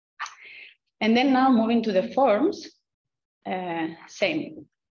And then now moving to the forms, same.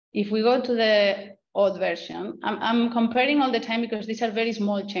 If we go to the old version, I'm comparing all the time because these are very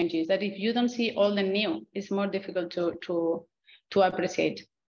small changes that if you don't see all the new, it's more difficult to appreciate.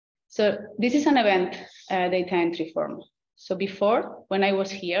 So this is an event data entry form. So before, when I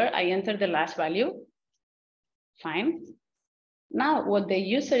was here, I entered the last value, fine. Now what the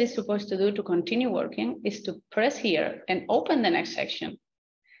user is supposed to do to continue working is to press here and open the next section.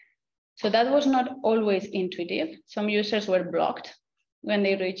 So that was not always intuitive. Some users were blocked when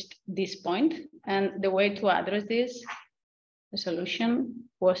they reached this point. And the way to address this, the solution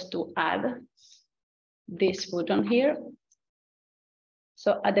was to add this button here.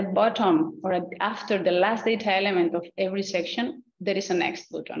 So at the bottom or after the last data element of every section, there is a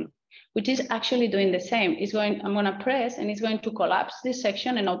next button, which is actually doing the same. I'm gonna press and it's going to collapse this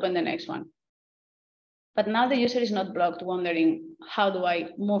section and open the next one. But now the user is not blocked wondering, how do I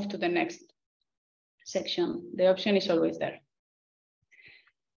move to the next section? The option is always there.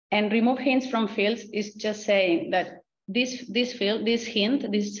 And remove hints from fields is just saying that this field, this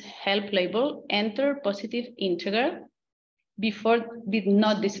hint, this help label, enter positive integer before would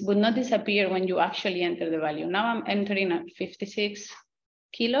not disappear when you actually enter the value. Now I'm entering at 56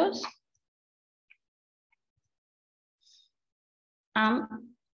 kilos.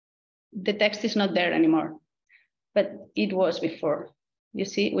 The text is not there anymore, but it was before. You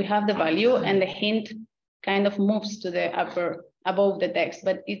see, we have the value and the hint kind of moves to the upper above the text,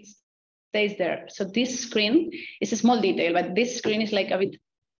 but it stays there. So this screen is a small detail, but this screen is like a bit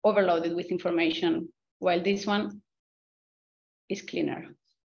overloaded with information, while this one is cleaner.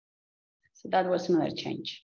 So that was another change.